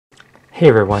Hey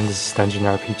everyone, this is Dungeon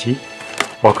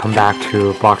RPG. Welcome back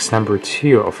to box number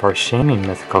 2 of our Shaymin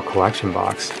Mythical collection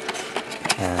box.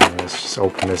 And let's just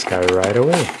open this guy right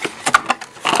away.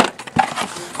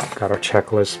 Got our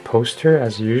checklist poster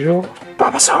as usual.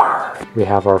 Bulbasaur! We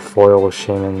have our foil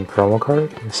Shaymin promo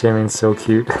card. Shaymin's so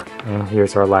cute. And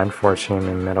here's our line for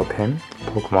Shaymin metal pin.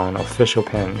 Pokemon official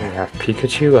pin. We have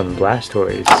Pikachu and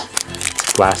Blastoise.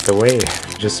 Let's blast away.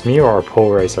 Just me or our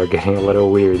pull rates are getting a little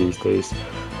weird these days.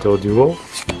 Duel,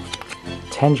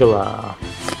 Tangela,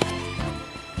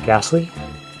 Ghastly,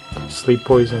 Sleep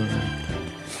Poison,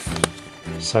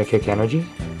 Psychic Energy.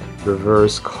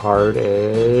 Reverse card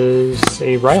is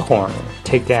a Rhyhorn.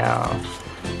 Takedown.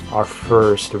 Our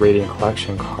first Radiant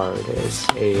Collection card is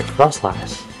a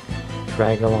Frostlass.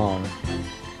 Drag along.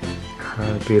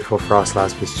 Beautiful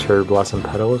Frostlass with cherry blossom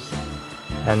petals.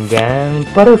 And then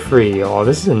Butterfree. Oh,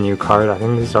 this is a new card. I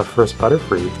think this is our first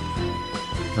Butterfree.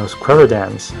 Those Quiver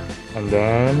Dance. And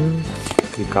then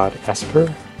we got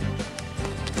Esper.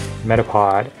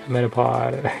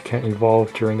 Metapod can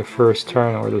evolve during the first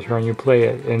turn or the turn you play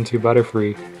it into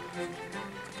Butterfree.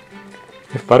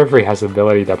 If Butterfree has an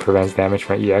ability that prevents damage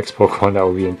from EX Pokemon, that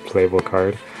would be a playable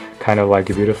card. Kind of like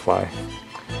a Beautifly.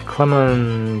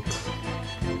 Clement.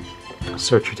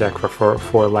 Search your deck for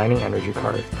a Lightning Energy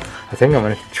card. I think I'm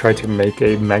going to try to make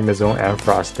a Magnezone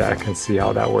Ampharos deck and see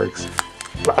how that works.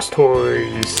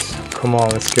 Blastoise! Come on,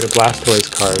 let's get a Blastoise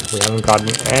card. We haven't gotten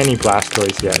any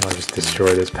Blastoise yet. I'll just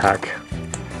destroy this pack.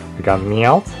 We got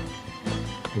Meowth,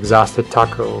 Exhausted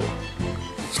Taco,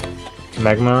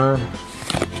 Magmar,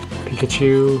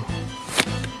 Pikachu,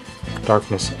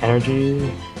 Darkness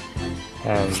Energy,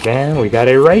 and then we got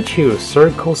a Raichu,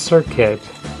 Circle Circuit.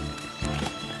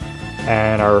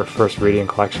 And our first Radiant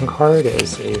Collection card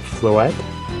is a Floette.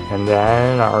 And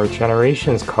then our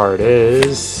Generations card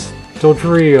is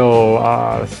Dodrio.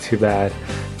 Ah, that's too bad.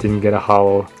 Didn't get a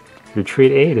holo.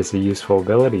 Retreat 8 is a useful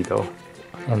ability though.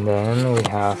 And then we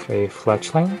have a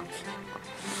Fletchling.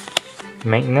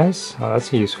 Maintenance. Oh,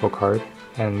 that's a useful card.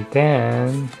 And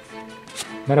then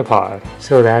Metapod.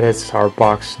 So that is our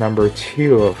box number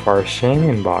 2 of our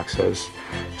Shaymin boxes.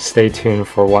 Stay tuned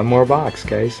for one more box,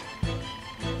 guys.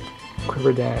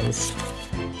 Quiver Dance.